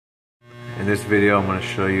In this video, I'm going to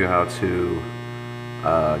show you how to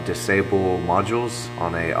disable modules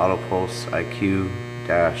on a AUTOPULSE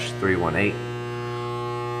IQ-318.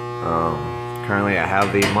 Currently, I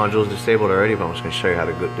have the modules disabled already, but I'm just going to show you how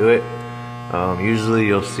to do it. Usually,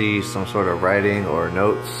 you'll see some sort of writing or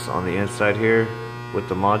notes on the inside here with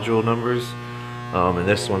the module numbers. And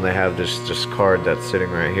this one, they have this card that's sitting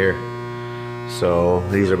right here. So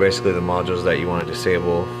these are basically the modules that you want to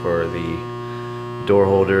disable for the door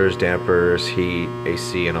holders, dampers, heat,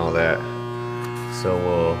 AC, and all that. So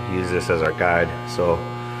we'll use this as our guide. So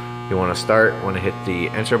you want to hit the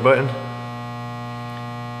enter button,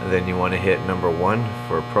 and then you want to hit number 1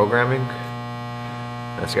 for programming.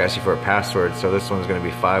 That's going to ask you for a password. So this one's going to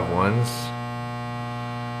be 5 ones.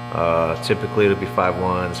 Typically it'll be 5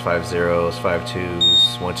 ones, 5 zeros, 5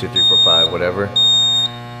 twos, 1 2 3 4 5, whatever.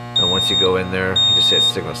 And once you go in there, you just hit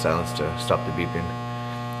signal silence to stop the beeping.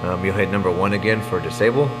 You'll hit number 1 again for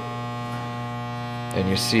disable, and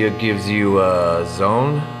you see it gives you a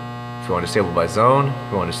zone. If you want to disable by zone,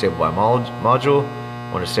 if you want to disable by module,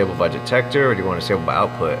 you want to disable by detector, or do you want to disable by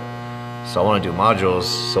output? So I want to do modules,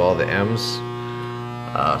 so all the M's.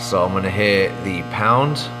 So I'm going to hit the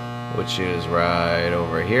pound, which is right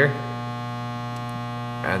over here,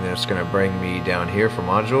 and then it's going to bring me down here for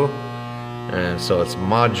module. And so it's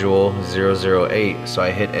module 008. So I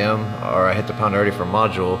hit M, or I hit the pound already for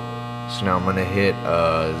module. So now I'm going to hit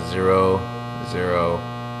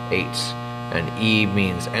 008, and E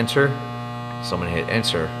means enter. So I'm going to hit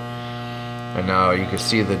enter. And now you can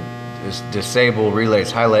see this disable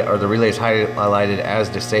relays highlight, or the relays highlighted as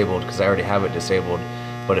disabled because I already have it disabled.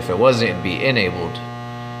 But if it wasn't, it'd be enabled.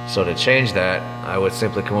 So to change that, I would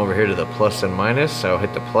simply come over here to the plus and minus. So I'll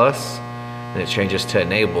hit the plus, and it changes to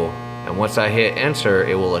enable. And once I hit enter,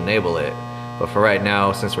 it will enable it. But for right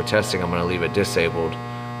now, since we're testing, I'm going to leave it disabled,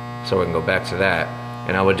 so we can go back to that.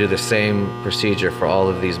 And I would do the same procedure for all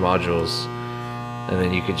of these modules. And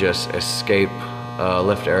then you could just escape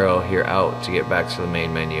left arrow here out to get back to the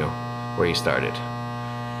main menu where you started.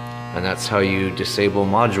 And that's how you disable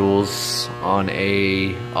modules on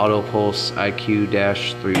a AUTOPULSE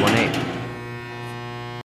IQ-318.